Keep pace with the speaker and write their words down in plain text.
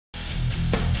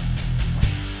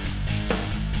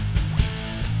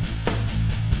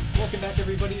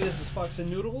everybody, this is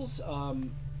Fox&Noodles.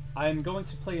 I'm going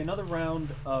to play another round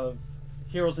of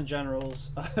Heroes and Generals.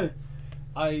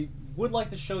 I would like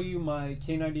to show you my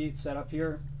K98 setup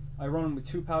here. I run them with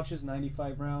 2 pouches,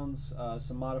 95 rounds,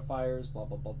 some modifiers, blah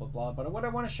blah blah blah blah. But what I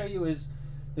want to show you is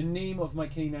the name of my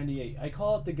K98. I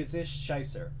call it the Gesicht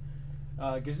Scheisser.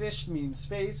 Gesicht means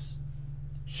face,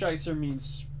 Scheisser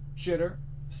means shitter.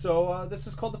 So this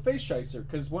is called the face Scheisser,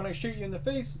 because when I shoot you in the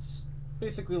face, it's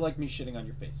basically like me shitting on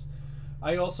your face.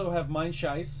 I also have Mein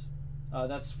Scheiß.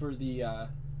 That's for the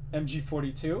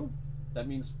MG42. That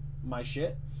means my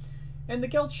shit. And the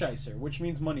Geldscheisser, which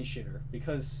means money shitter,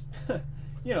 because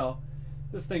you know,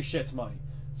 this thing shits money.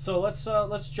 So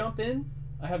let's jump in.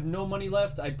 I have no money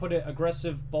left. I put an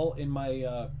aggressive bolt in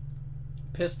my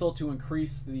pistol to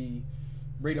increase the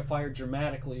rate of fire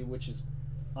dramatically, which is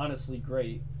honestly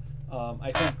great.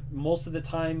 I think most of the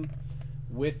time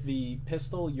with the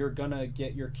pistol, you're gonna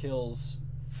get your kills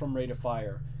from rate of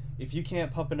fire. If you can't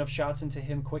pump enough shots into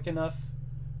him quick enough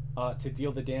to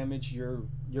deal the damage, you're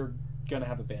gonna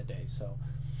have a bad day. So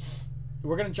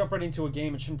we're gonna jump right into a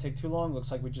game. It shouldn't take too long.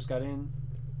 Looks like we just got in.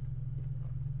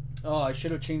 Oh, I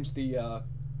should have changed the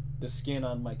skin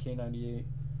on my K98.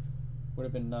 Would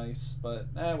have been nice, but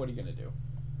what are you gonna do?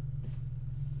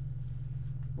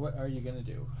 What are you gonna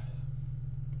do?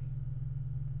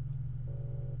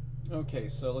 Okay,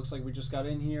 so it looks like we just got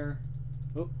in here.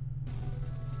 Oop.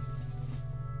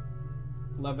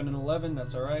 11 and 11,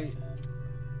 that's alright.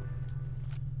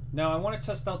 Now I want to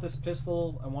test out this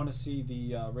pistol. I want to see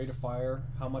the rate of fire,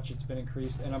 how much it's been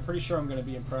increased, and I'm pretty sure I'm going to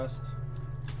be impressed.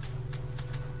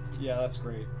 Yeah, that's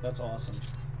great. That's awesome.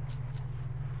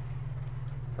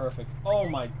 Perfect. Oh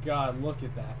my god, look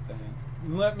at that thing.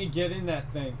 Let me get in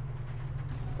that thing.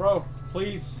 Bro,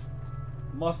 please.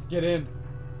 Must get in.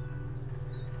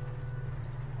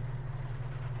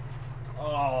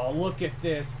 Oh, look at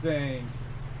this thing.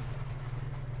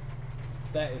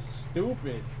 That is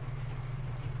stupid.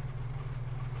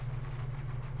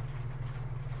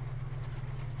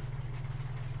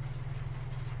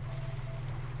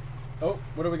 Oh,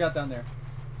 what do we got down there?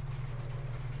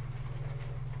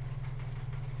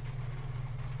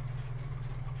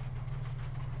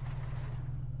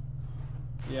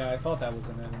 Yeah, I thought that was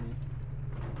an enemy.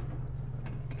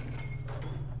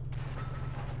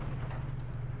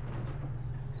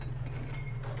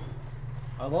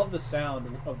 I love the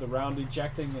sound of the round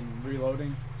ejecting and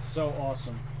reloading. It's so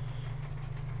awesome.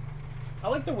 I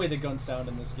like the way the guns sound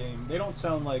in this game. They don't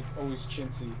sound like always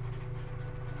chintzy.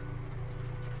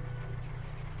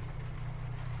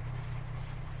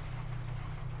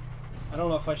 I don't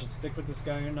know if I should stick with this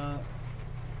guy or not.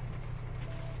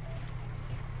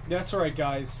 That's right,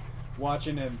 guys. Watch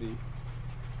and envy.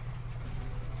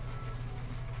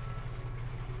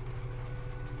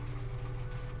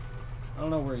 I don't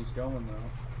know where he's going,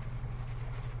 though.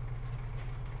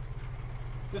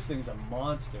 This thing's a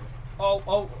monster. Oh,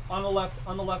 oh, on the left,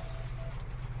 on the left.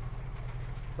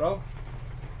 Bro.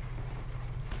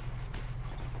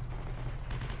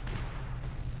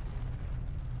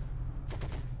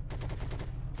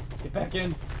 Get back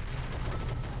in.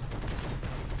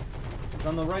 He's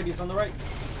on the right, he's on the right.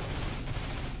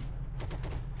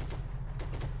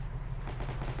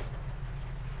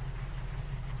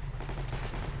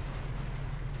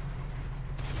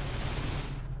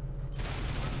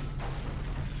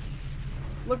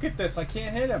 Look at this, I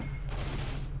can't hit him.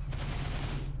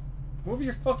 Move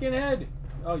your fucking head.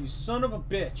 Oh, you son of a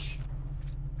bitch.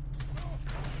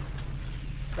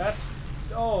 That's...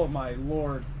 oh my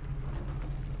lord.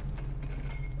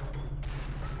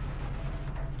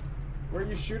 Where are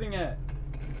you shooting at?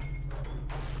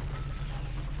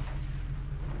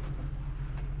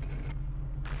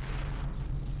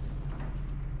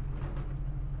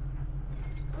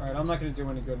 Alright, I'm not gonna do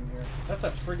any good in here. That's a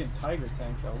friggin' Tiger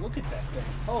tank, though. Look at that thing.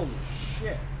 Holy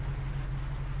shit.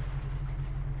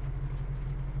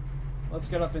 Let's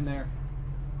get up in there.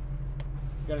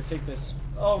 Gotta take this.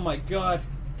 Oh my god.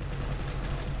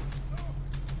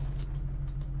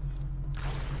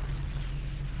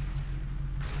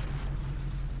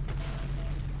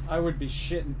 I would be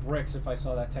shitting bricks if I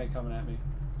saw that tank coming at me.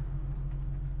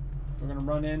 We're gonna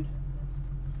run in.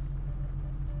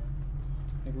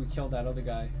 I think we killed that other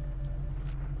guy.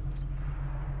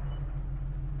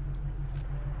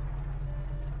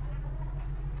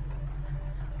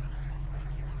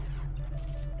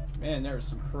 Man, there are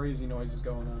some crazy noises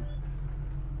going on.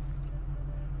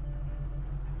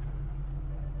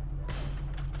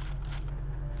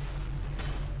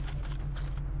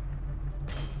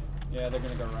 Yeah, they're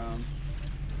gonna go around.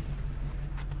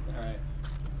 Alright.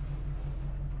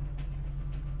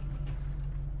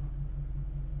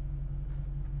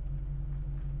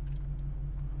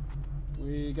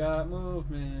 We got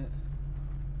movement.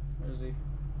 Where is he?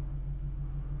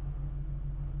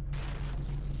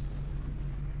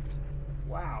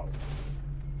 Wow.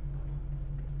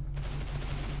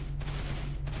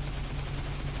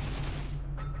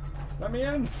 Let me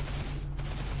in.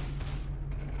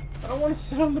 I don't want to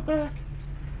sit on the back.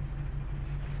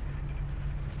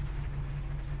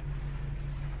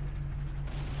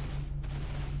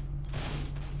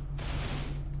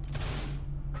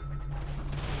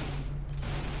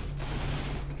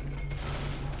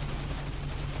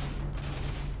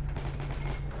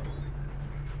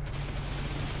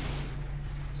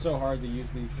 It's so hard to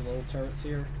use these little turrets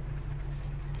here.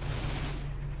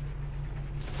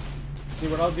 See,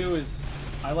 what I'll do is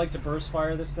I like to burst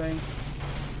fire this thing.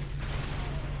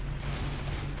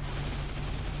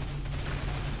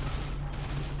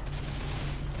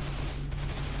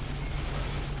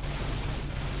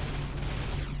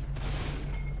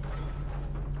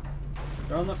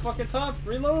 They're on the fucking top.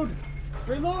 Reload!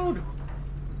 Reload!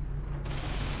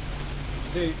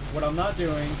 See, what I'm not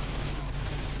doing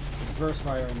is burst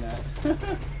firing that.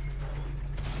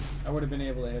 I would have been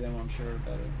able to hit him, I'm sure,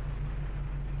 better.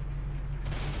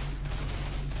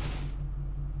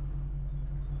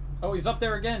 Oh, he's up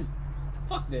there again.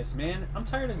 Fuck this, man. I'm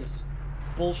tired of this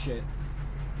bullshit.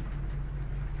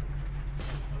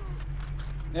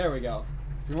 There we go.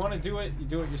 If you want to do it, you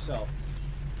do it yourself.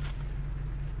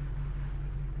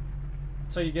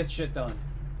 That's how you get shit done.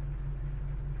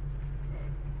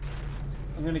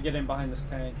 I'm gonna get in behind this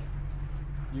tank.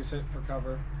 Use it for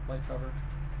cover. Light cover.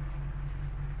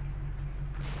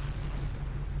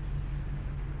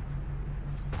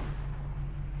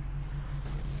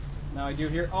 Now I do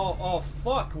hear. Oh,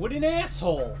 fuck! What an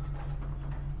asshole!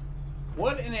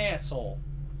 What an asshole!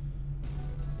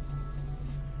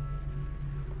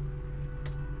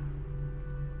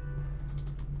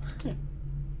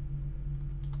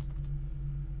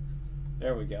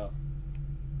 There we go.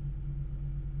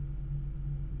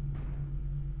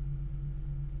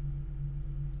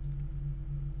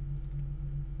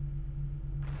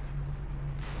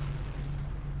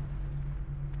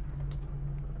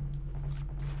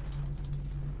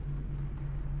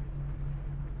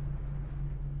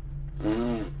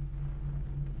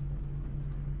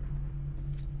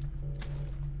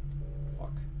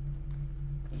 Fuck.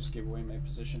 I just gave away my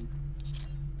position.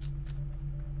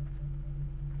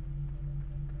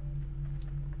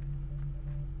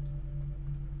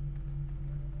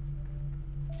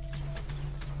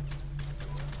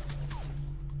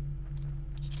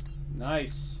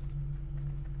 Nice.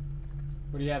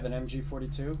 What do you have, an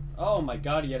MG42? Oh my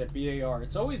god, he had a BAR.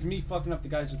 It's always me fucking up the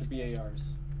guys with the BARs.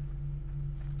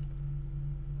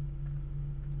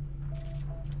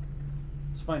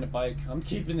 Let's find a bike. I'm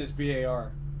keeping this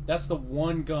BAR. That's the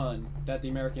one gun that the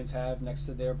Americans have next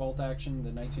to their bolt action,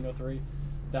 the 1903,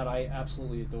 that I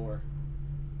absolutely adore.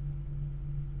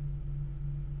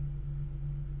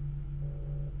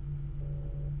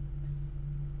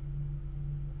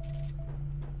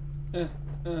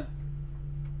 Let's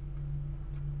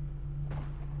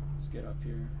get up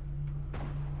here.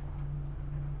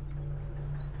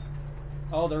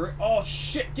 Oh, they're... Oh,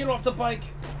 shit! Get off the bike!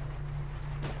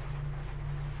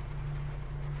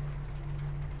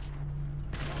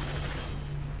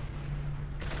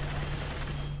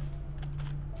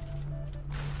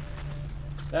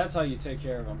 That's how you take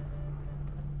care of them.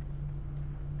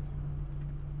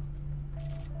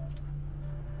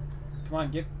 Come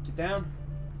on, get down.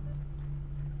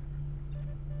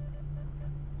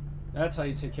 That's how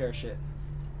you take care of shit.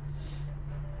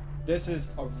 This is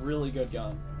a really good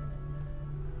gun.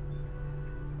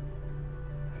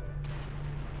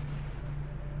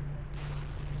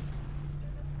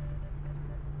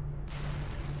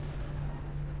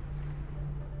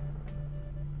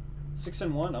 Six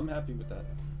and 1, I'm happy with that.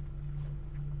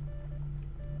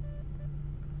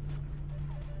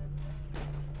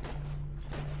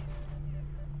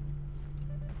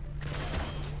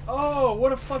 Oh,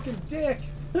 what a fucking dick!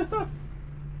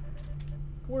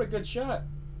 What a good shot.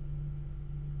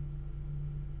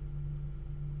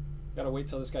 Gotta wait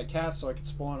till this guy caps so I can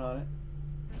spawn on it.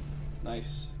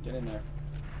 Nice. Get in there.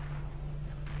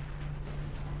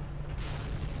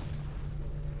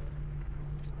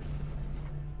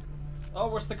 Oh,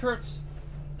 where's the Kurtz?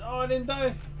 Oh, I didn't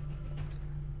die.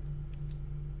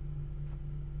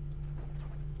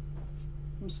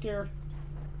 I'm scared.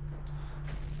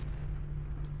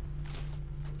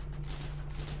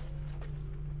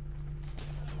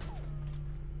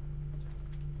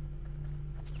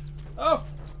 Oh!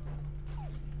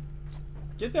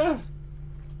 Get down!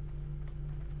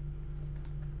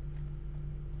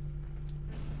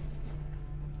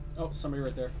 Oh, somebody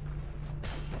right there.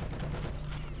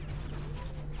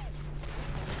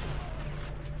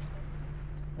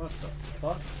 What the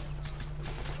fuck?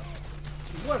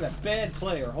 What a bad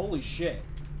player. Holy shit.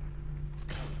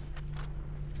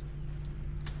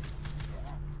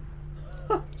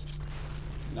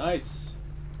 Nice.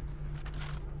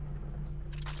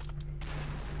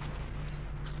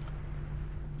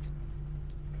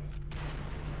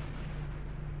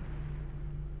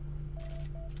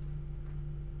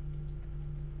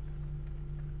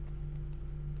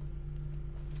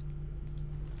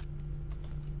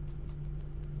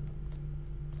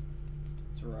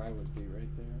 That's where I would be, right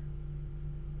there.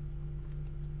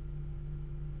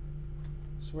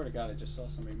 Swear to God, I just saw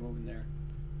somebody moving there.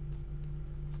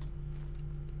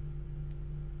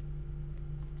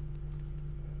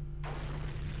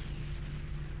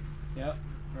 Yep,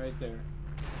 right there.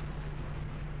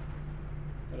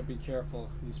 Gotta be careful.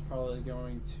 He's probably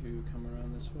going to come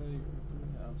around this way or through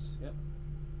the house. Yep.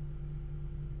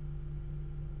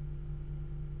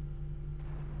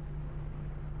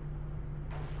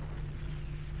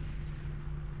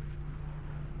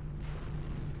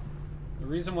 The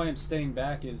reason why I'm staying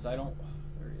back is I don't...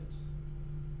 There he is.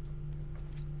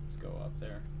 Let's go up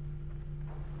there.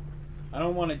 I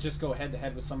don't want to just go head to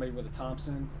head with somebody with a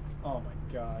Thompson. Oh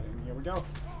my God, and here we go.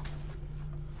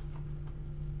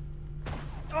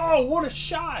 Oh, what a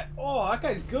shot! Oh, that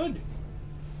guy's good.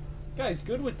 That guy's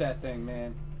good with that thing,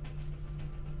 man.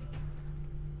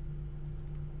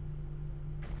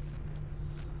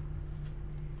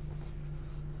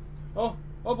 Oh,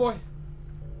 oh boy.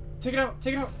 Take it out,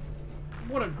 take it out.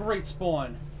 What a great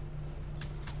spawn.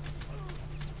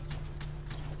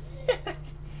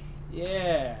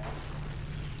 Yeah.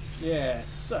 Yeah,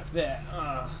 suck that.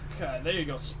 Oh, God, there you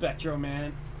go, Spectro,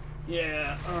 man.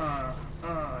 Yeah,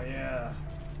 yeah.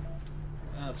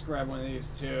 Let's grab one of these,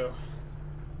 too.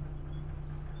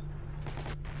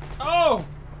 Oh!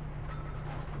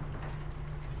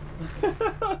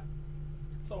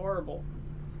 It's horrible.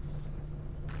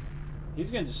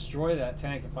 He's gonna destroy that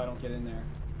tank if I don't get in there.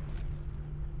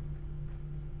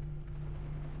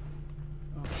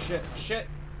 Oh, shit, shit.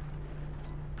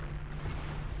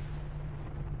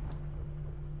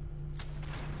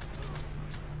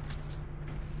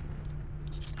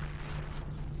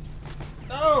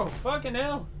 Oh, fucking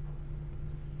hell.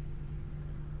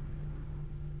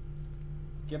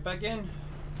 Get back in.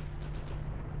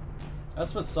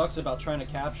 That's what sucks about trying to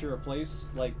capture a place.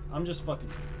 Like, I'm just fucking...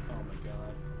 Oh my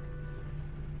God.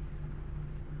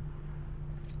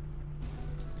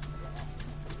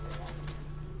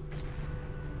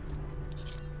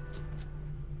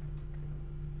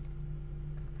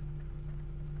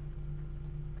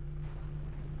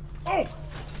 Oh!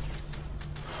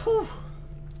 Whew.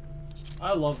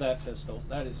 I love that pistol.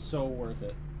 That is so worth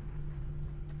it.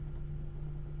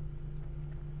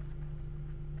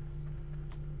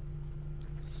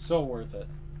 So worth it.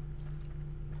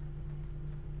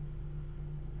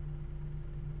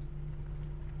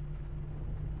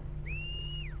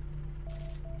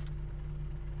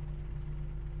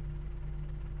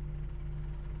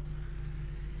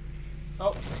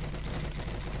 Oh.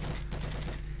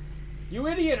 You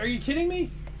idiot! Are you kidding me?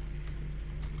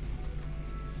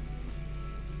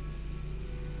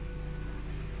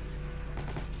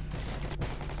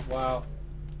 Wow.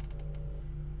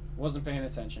 Wasn't paying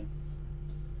attention.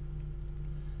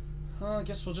 I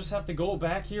guess we'll just have to go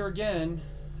back here again.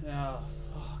 Ah,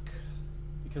 fuck.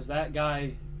 Because that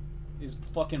guy is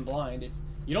fucking blind. If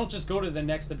you don't just go to the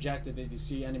next objective if you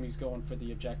see enemies going for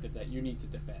the objective that you need to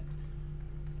defend.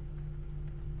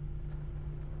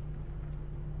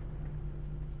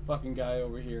 Fucking guy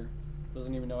over here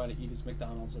doesn't even know how to eat his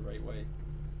McDonald's the right way.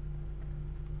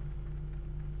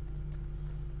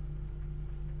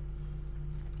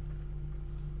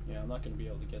 Yeah, I'm not going to be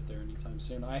able to get there anytime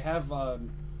soon. I have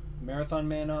Marathon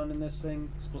Man on in this thing.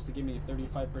 It's supposed to give me a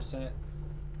 35%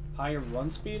 higher run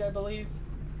speed, I believe,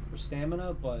 for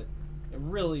stamina, but I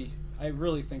really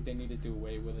think they need to do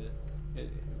away with it,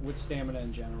 with stamina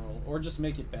in general, or just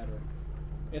make it better.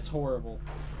 It's horrible.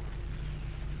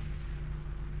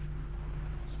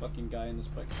 This fucking guy in this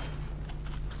bike.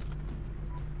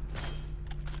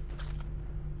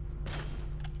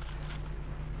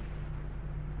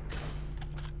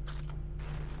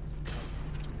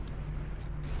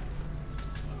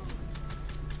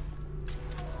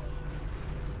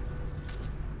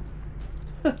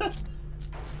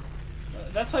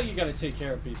 That's how you gotta take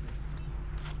care of people.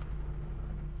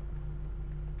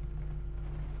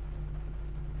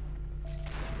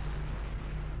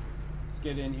 Let's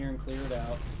get in here and clear it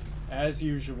out. As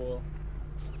usual.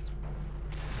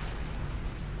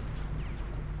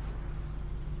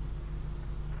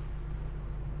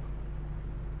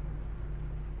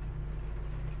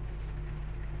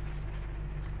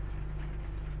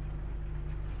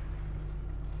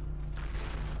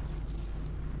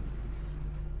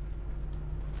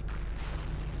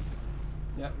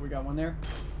 Yep, we got one there.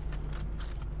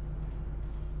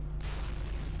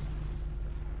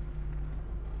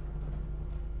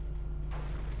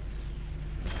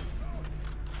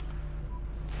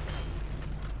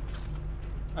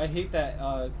 I hate that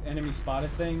enemy spotted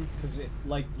thing, because it,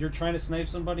 like, you're trying to snipe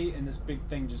somebody and this big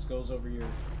thing just goes over your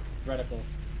reticle.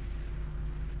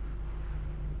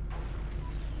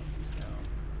 He's down.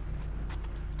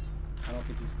 I don't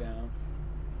think he's down.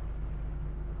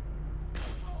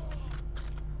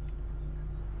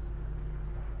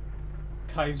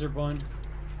 Kaiser bun.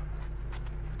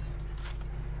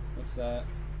 What's that?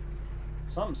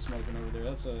 Something's smoking over there.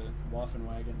 That's a waffen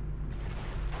wagon.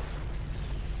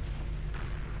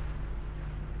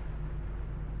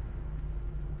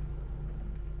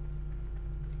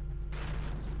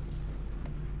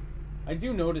 I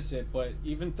do notice it, but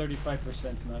even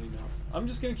 35% is not enough. I'm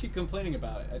just gonna keep complaining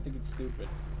about it. I think it's stupid.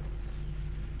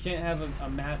 You can't have a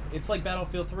map. It's like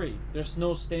Battlefield 3. There's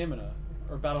no stamina.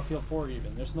 Or Battlefield 4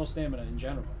 even. There's no stamina in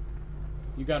general.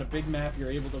 You got a big map,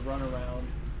 you're able to run around,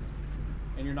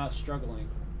 and you're not struggling.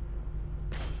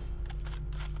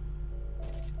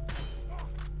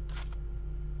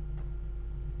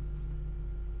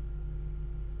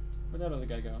 Where'd that other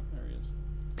guy go? There he is.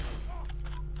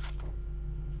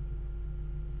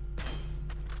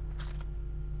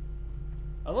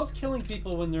 I love killing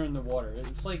people when they're in the water.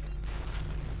 It's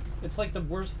like the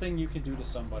worst thing you can do to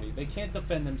somebody. They can't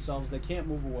defend themselves, they can't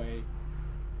move away.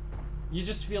 You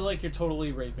just feel like you're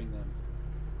totally raping them.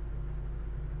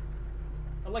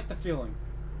 I like the feeling.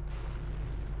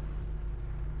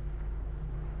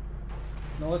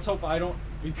 Now let's hope I don't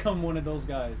become one of those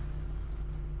guys.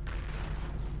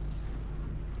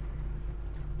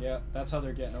 Yeah, that's how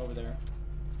they're getting over there.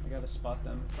 I gotta spot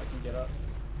them if I can get up.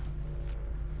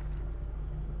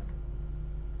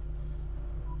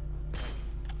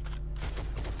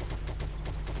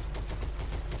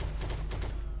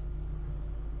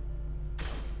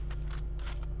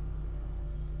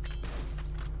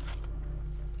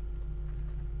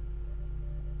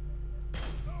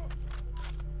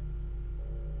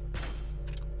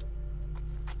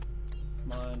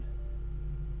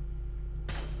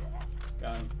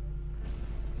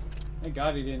 Thank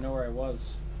God he didn't know where I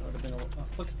was. That would have been a... Oh,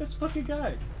 look at this fucking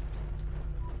guy!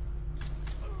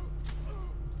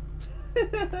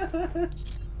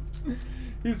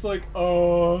 He's like,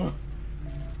 oh...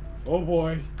 Oh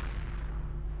boy.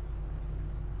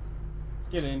 Let's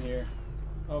get in here.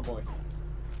 Oh boy.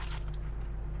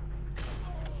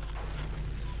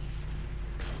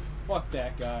 Fuck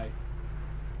that guy.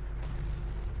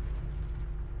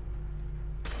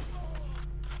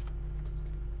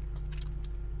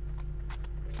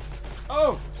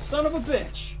 Oh, son of a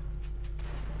bitch!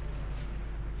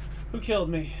 Who killed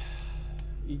me?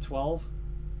 E12?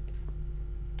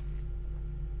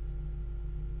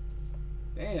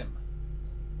 Damn.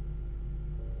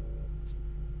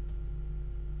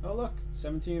 Oh look,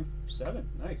 17-7.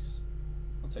 Nice.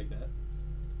 I'll take that.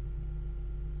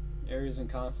 Areas in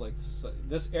conflict. So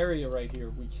this area right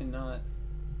here, we cannot...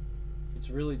 It's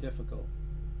really difficult.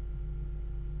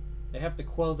 They have to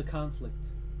quell the conflict.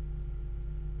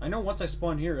 I know once I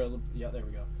spawn here, it'll... Yeah, there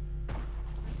we go.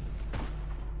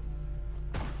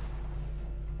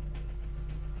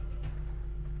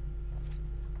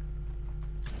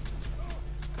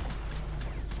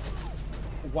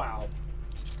 Wow.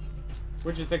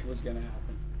 What'd you think was gonna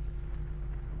happen?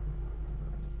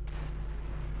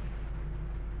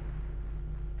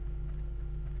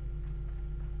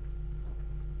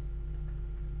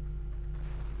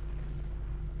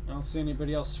 I don't see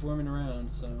anybody else swimming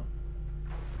around, so...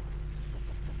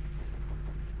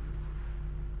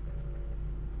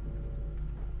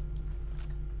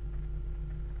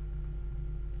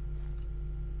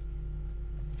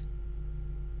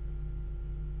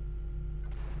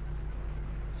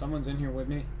 Someone's in here with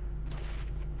me.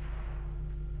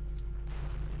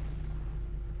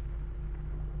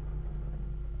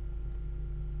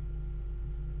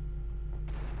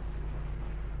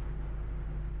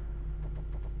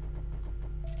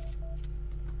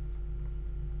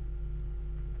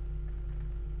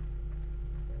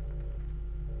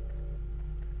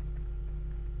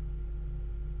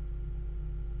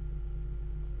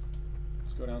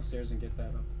 Let's go downstairs and get that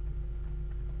up.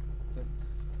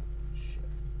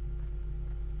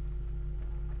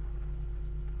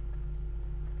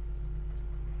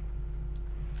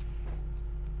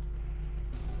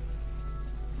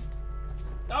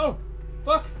 Oh!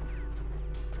 Fuck!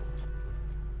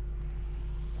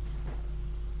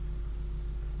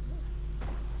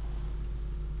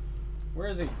 Where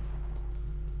is he?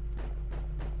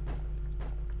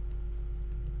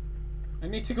 I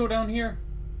need to go down here.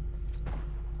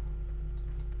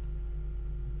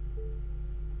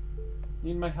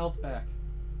 Need my health back.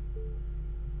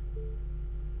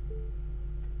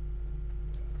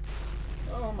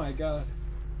 Oh my god.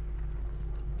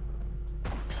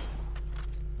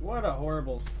 What a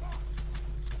horrible...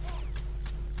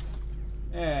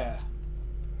 Yeah.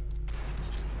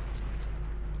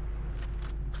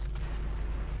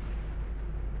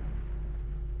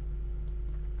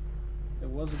 There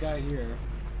was a guy here.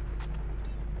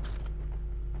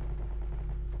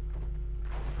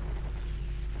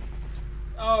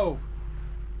 Oh!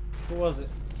 Who was it?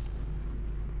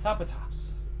 Top of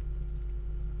Tops.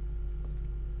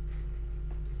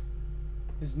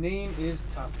 His name is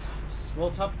Top of Tops.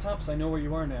 Well, Top of Tops, I know where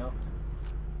you are now.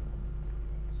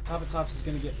 So Top of Tops is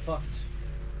gonna get fucked.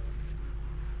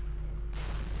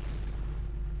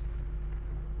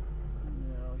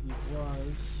 No, he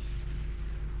was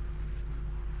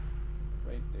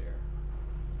right there.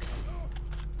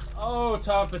 Oh,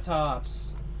 Top of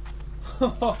Tops.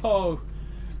 Oh,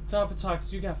 Top of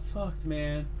Tops, you got fucked,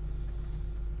 man.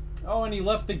 Oh, and he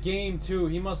left the game too.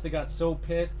 He must have got so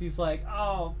pissed. He's like,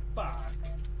 oh, fuck.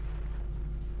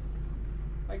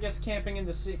 I guess camping in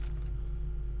the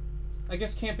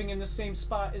same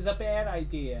spot is a bad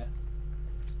idea.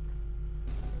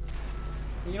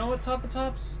 You know what, Top of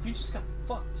Tops? You just got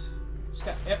fucked. You just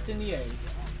got effed in the A.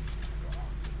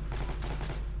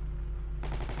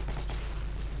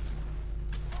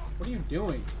 What are you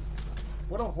doing?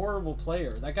 What a horrible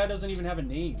player. That guy doesn't even have a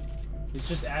name. It's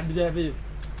just Abdabid.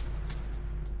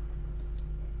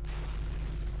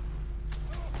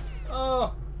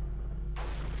 Oh!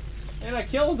 And I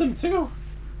killed him too!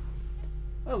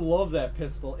 I love that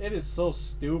pistol. It is so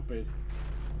stupid.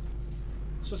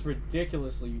 It's just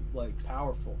ridiculously, like,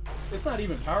 powerful. It's not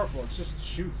even powerful, it just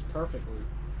shoots perfectly.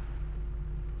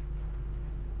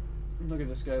 Look at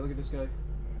this guy, look at this guy.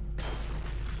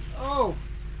 Oh!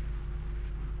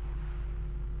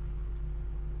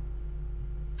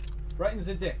 Right in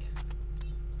the dick.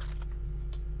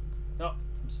 Oh,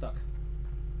 I'm stuck.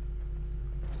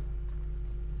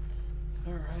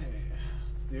 Alright,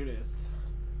 let's do this.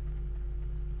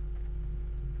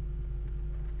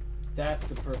 That's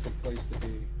the perfect place to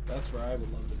be. That's where I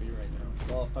would love to be right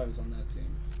now. Well, if I was on that team.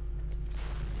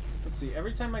 Let's see,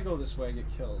 every time I go this way I get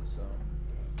killed, so...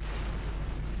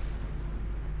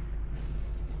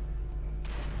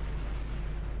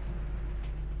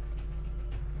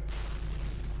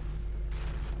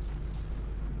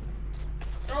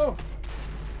 Oh!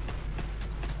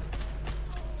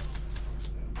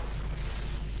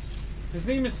 His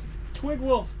name is Twig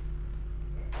Wolf.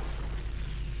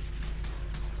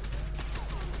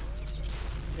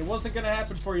 It wasn't gonna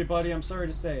happen for you, buddy. I'm sorry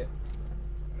to say it.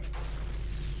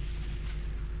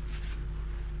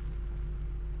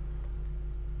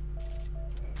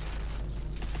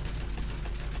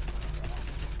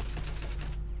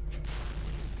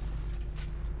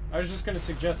 I was just gonna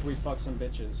suggest we fuck some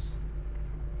bitches.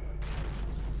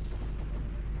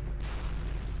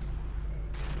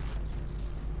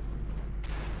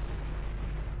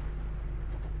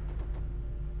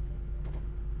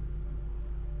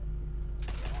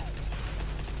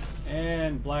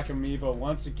 And Black Amoeba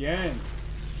once again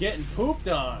getting pooped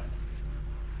on.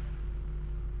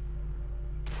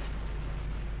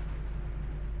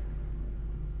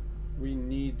 We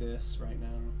need this right now.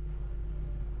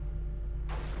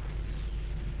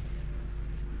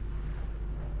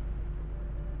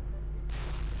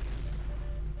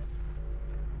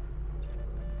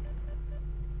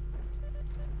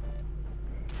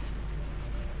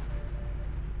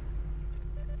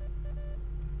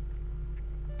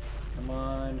 Come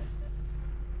on.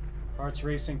 Hearts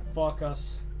racing, fuck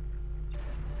us.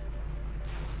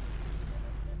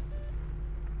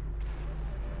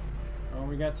 Oh,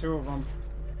 we got two of them.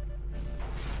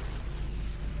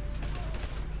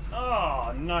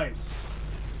 Oh, nice.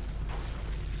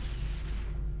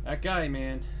 That guy,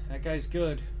 man. That guy's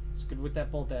good. He's good with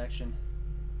that bolt action.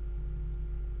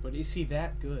 But is he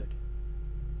that good?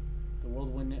 The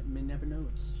world may never know.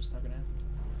 It's just not gonna happen.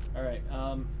 Alright,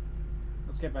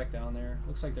 let's get back down there.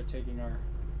 Looks like they're taking our...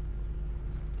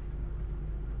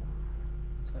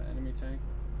 Is that enemy tank?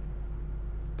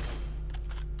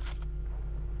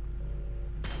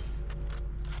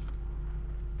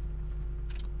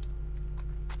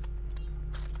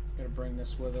 Gotta bring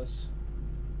this with us.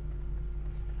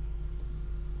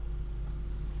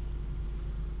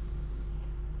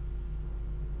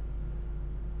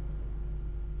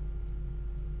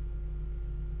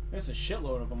 There's a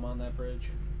shitload of them on that bridge.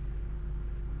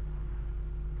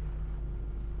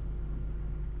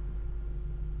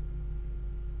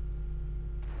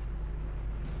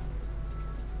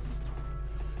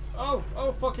 Oh,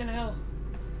 oh fucking hell.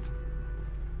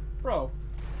 Bro.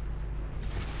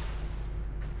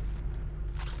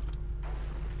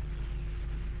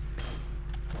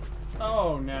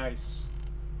 Oh, nice.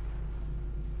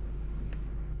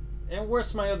 And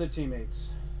where's my other teammates?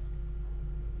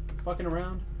 Fucking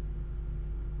around?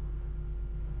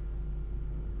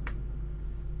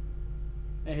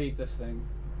 I hate this thing.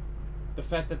 The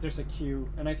fact that there's a queue,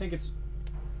 and I think it's...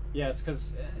 Yeah, it's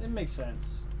because it makes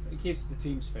sense. It keeps the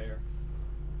teams fair.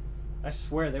 I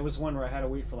swear, there was one where I had to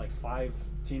wait for like 5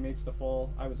 teammates to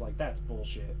fall. I was like, that's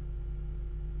bullshit.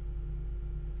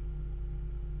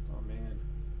 Oh, man.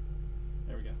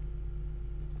 There we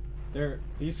go.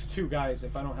 These 2 guys,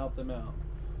 if I don't help them out,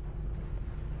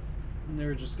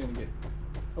 they're just gonna get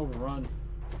overrun.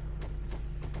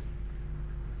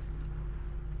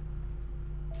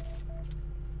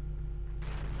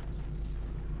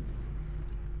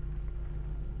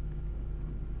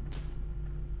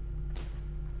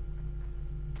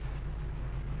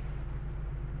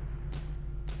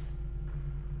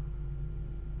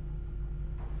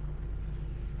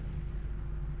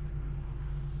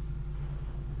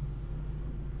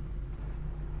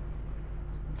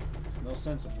 No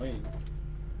sense of waiting.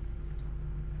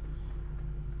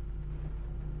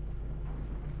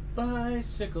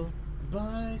 Bicycle,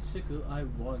 bicycle, I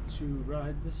want to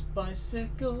ride this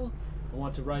bicycle. I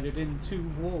want to ride it into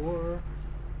war.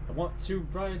 I want to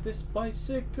ride this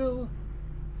bicycle.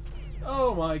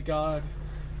 Oh my god.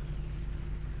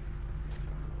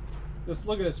 Just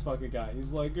look at this fucking guy.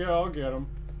 He's like, yeah, I'll get him.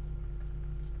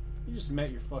 You just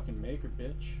met your fucking maker,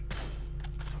 bitch.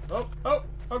 Oh,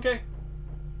 okay.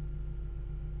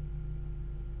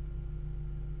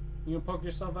 You gonna poke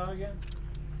yourself out again?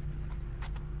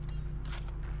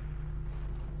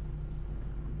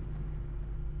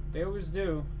 They always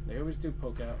do. They always do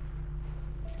poke out.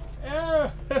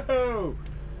 Oh!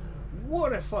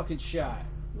 What a fucking shot.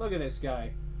 Look at this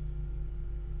guy.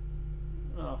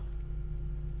 Oh.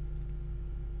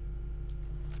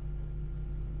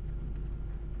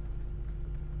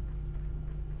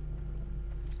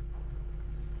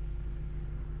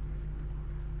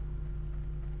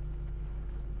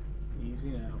 Easy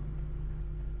now.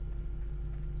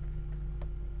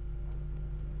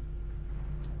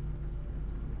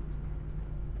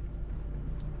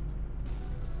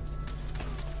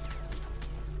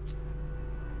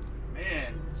 Man,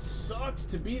 it sucks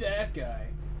to be that guy.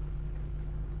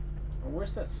 Oh,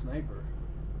 where's that sniper?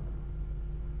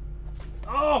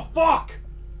 Oh, fuck!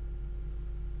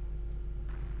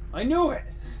 I knew it!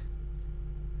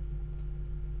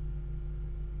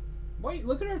 Wait,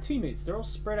 look at our teammates. They're all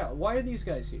spread out. Why are these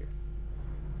guys here?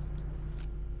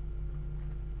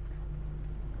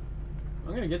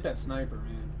 I'm gonna get that sniper,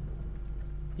 man.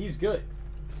 He's good.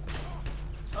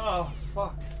 Oh,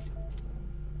 fuck.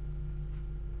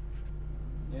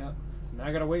 Yep. Now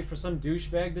I gotta wait for some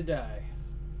douchebag to die.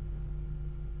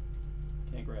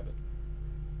 Can't grab it.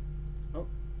 Oh.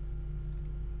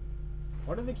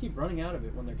 Why do they keep running out of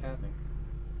it when they're capping?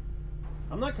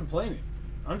 I'm not complaining.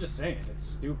 I'm just saying, it's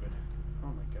stupid. Oh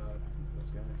my god, look at this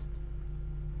guy.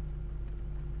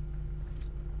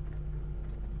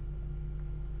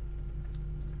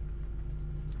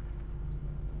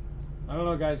 I don't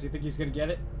know, guys. You think he's gonna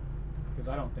get it? Because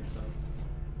I don't think so.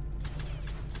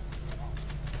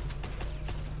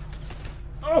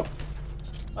 Oh!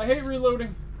 I hate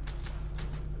reloading.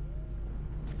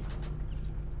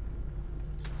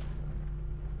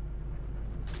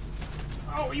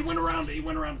 Oh, he went around it. He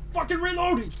went around fucking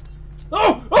reloading.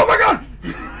 Oh! Oh my god!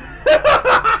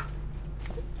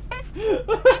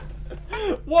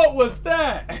 What was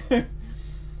that?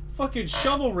 Fucking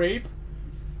shovel rape.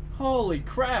 Holy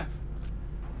crap.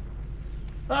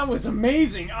 That was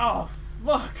amazing. Oh,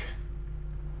 fuck.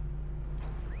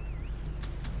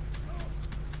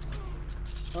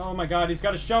 Oh my god, he's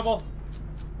got a shovel.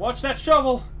 Watch that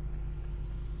shovel.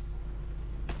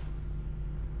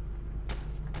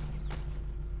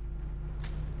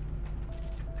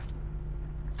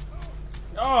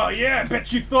 Oh yeah,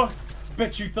 bet you thought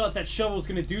that shovel was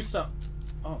gonna do something.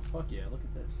 Oh fuck yeah, look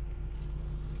at this.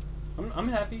 I'm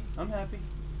happy. I'm happy.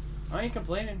 I ain't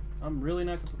complaining. I'm really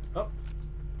not complaining. Oh,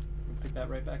 pick that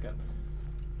right back up.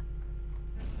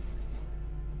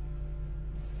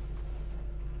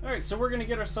 All right, so we're gonna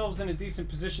get ourselves in a decent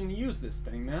position to use this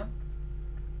thing now.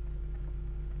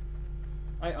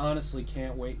 I honestly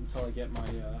can't wait until I get my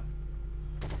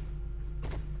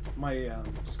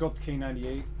scoped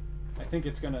K98. I think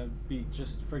it's gonna be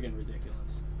just friggin'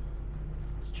 ridiculous.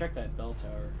 Let's check that bell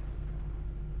tower.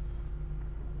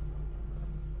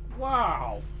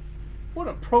 Wow! What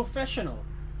a professional!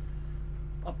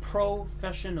 A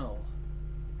professional.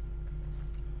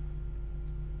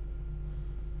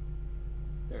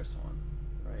 There's one.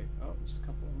 Right. Oh, there's a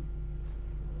couple of them.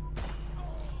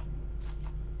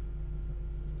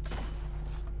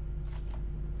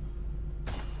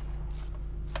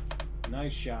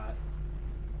 Nice shot.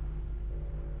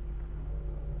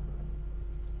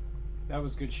 That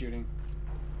was good shooting.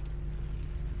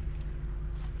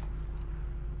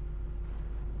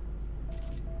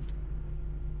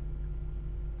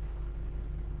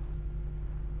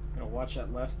 Gotta watch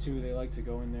that left too, they like to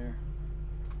go in there.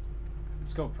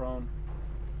 Let's go prone.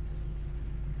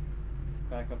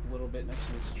 Back up a little bit next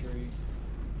to this tree.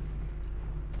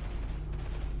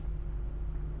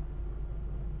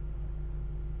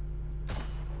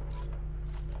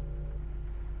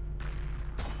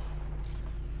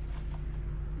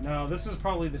 No, this is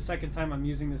probably the second time I'm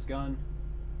using this gun.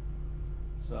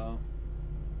 So,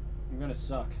 I'm gonna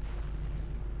suck.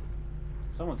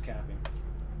 Someone's capping.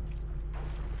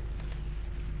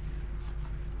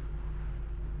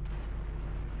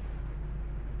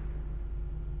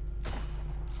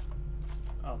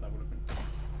 Oh, that would have been...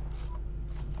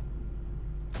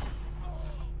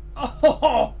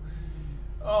 Oh!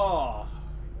 Oh!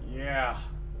 Yeah.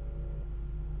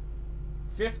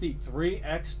 53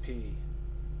 XP.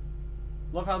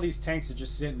 Love how these tanks are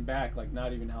just sitting back, like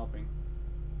not even helping.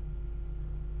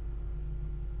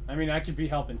 I mean, I could be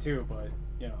helping too, but,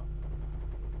 you know.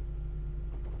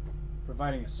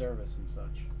 Providing a service and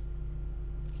such.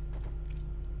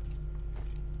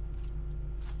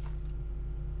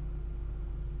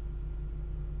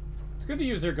 It's good to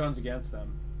use their guns against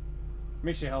them.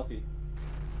 Makes you healthy.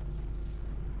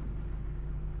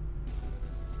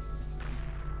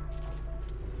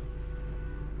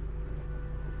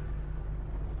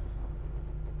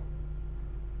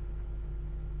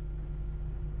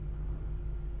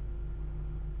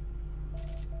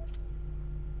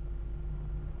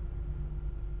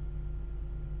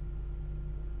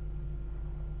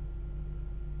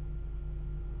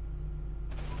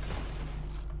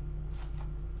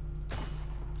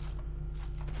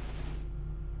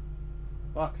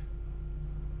 Fuck.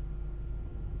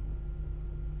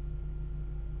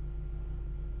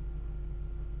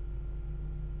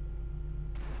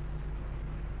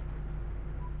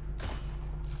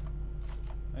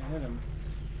 I hit him.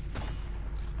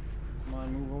 Come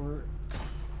on, move over.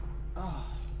 Oh,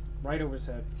 right over his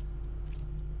head.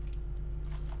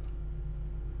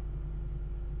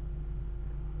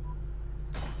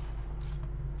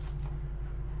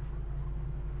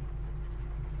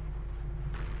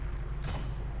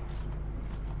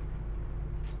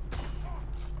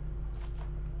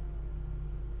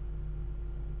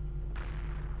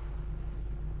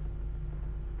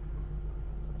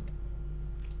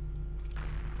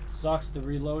 Sucks, the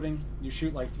reloading. You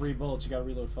shoot like 3 bullets, you gotta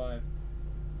reload 5.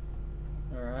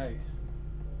 Alright.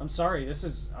 I'm sorry, this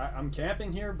is... I'm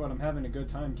camping here, but I'm having a good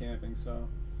time camping, so...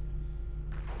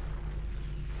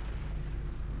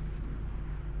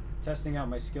 Testing out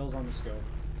my skills on the scope.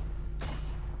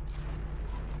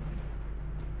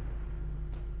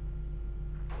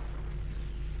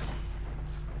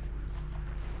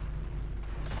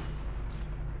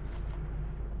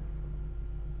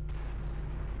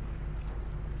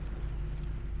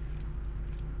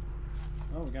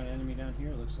 Oh, we got an enemy down here,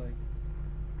 it looks like.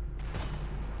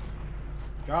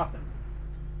 Dropped him.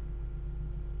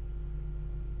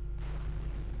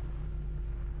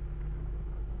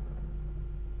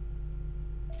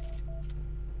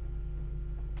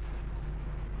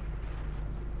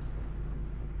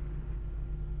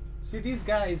 See, these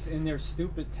guys in their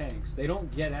stupid tanks, they don't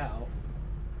get out.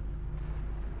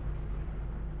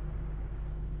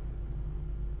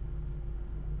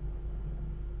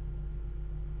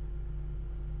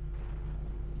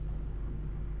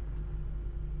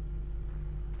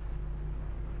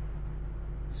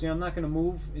 See, I'm not going to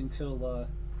move until,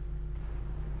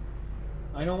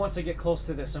 I know once I get close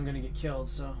to this, I'm going to get killed,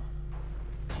 so...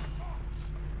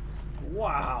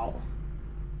 Wow!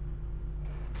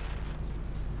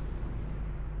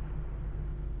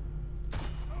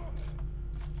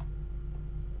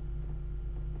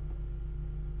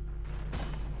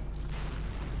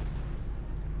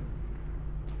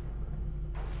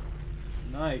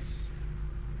 Nice.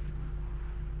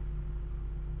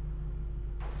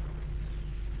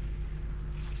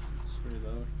 Let's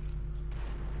reload.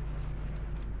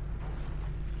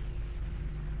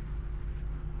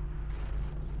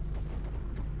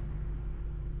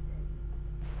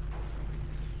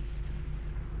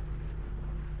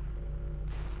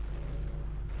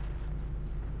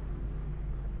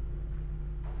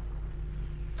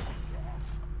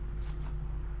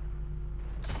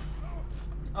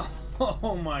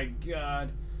 Oh my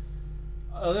god.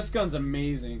 Oh, this gun's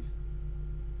amazing.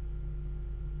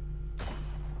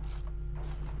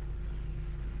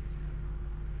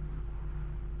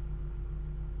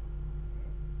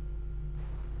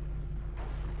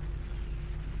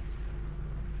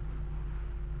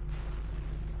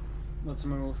 Let's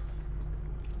move.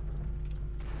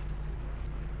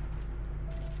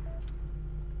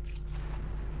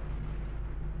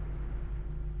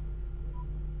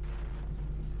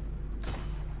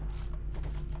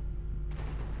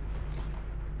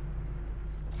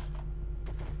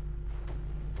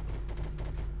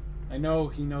 I know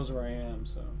he knows where I am,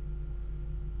 so.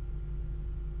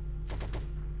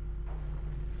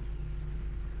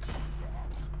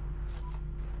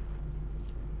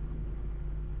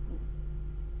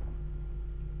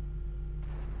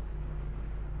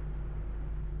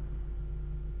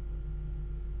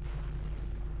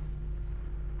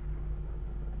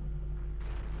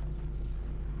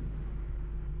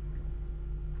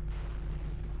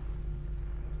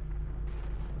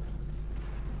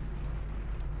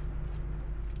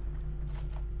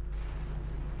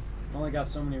 Only got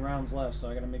so many rounds left, so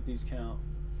I gotta make these count.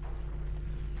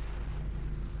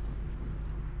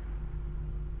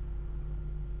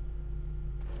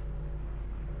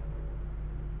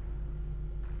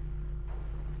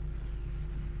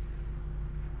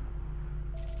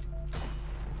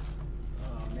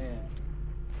 Oh man.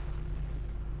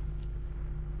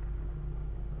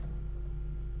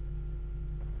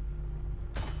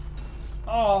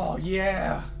 Oh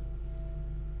yeah.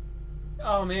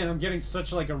 Oh man, I'm getting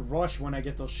such like a rush when I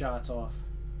get those shots off.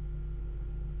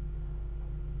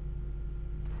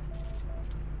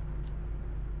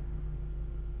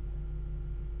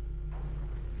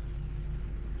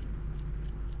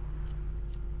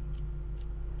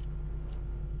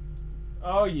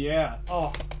 Oh yeah.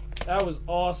 Oh, that was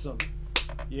awesome.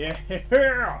 Yeah.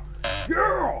 Yeah.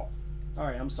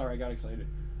 Alright, I'm sorry, I got excited.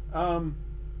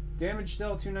 Damage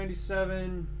still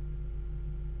 297.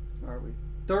 Where are we?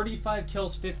 35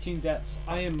 kills, 15 deaths.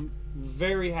 I am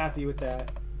very happy with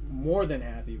that. More than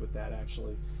happy with that,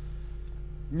 actually.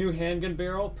 New handgun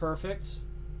barrel, perfect.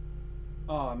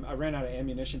 I ran out of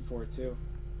ammunition for it, too.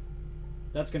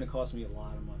 That's going to cost me a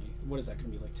lot of money. What is that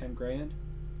going to be, like 10 grand?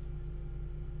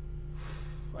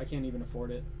 I can't even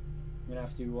afford it. I'm going to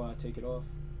have to take it off.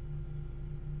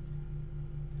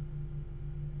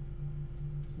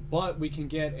 But we can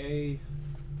get a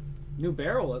new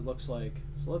barrel, it looks like.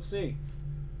 So let's see.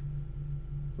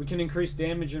 We can increase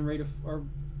damage and rate of, or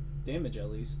damage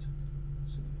at least.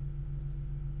 Let's see.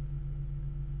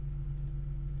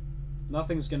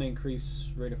 Nothing's going to increase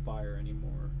rate of fire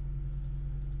anymore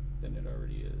than it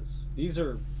already is. These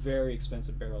are very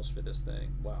expensive barrels for this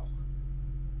thing. Wow.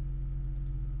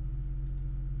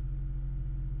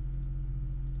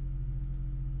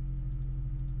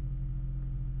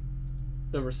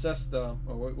 The recessed, or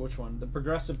which one? The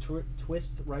progressive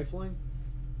twist rifling.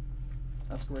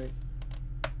 That's great.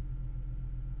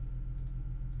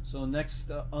 So next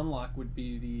unlock would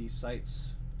be the sights,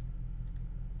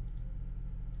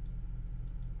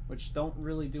 which don't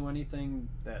really do anything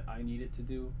that I need it to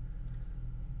do.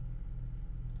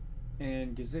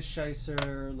 And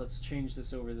Gesichtsscheißer, let's change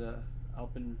this over the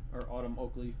Alpen or Autumn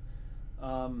Oak Leaf.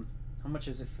 How much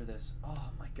is it for this? Oh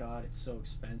my god, it's so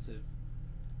expensive.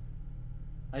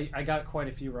 I got quite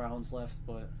a few rounds left,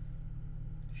 but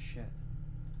shit.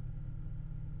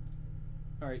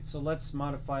 Alright, so let's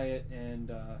modify it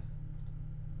and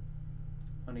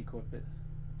unequip it.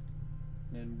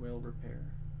 And we'll repair.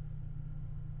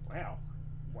 Wow.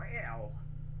 Wow.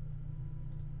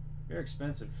 Very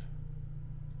expensive.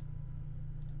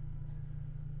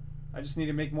 I just need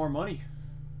to make more money.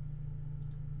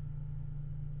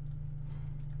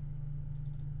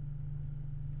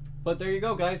 But there you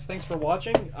go, guys. Thanks for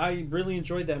watching. I really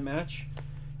enjoyed that match.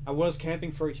 I was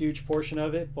camping for a huge portion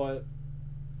of it, but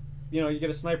you know, you get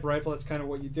a sniper rifle, that's kind of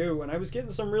what you do. And I was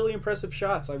getting some really impressive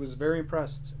shots. I was very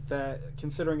impressed that,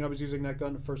 considering I was using that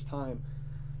gun the first time,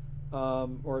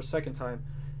 or second time.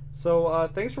 So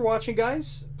thanks for watching,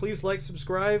 guys. Please like,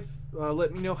 subscribe.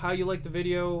 Let me know how you liked the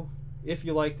video, if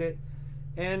you liked it.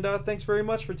 And thanks very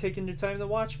much for taking your time to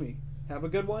watch me. Have a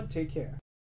good one. Take care.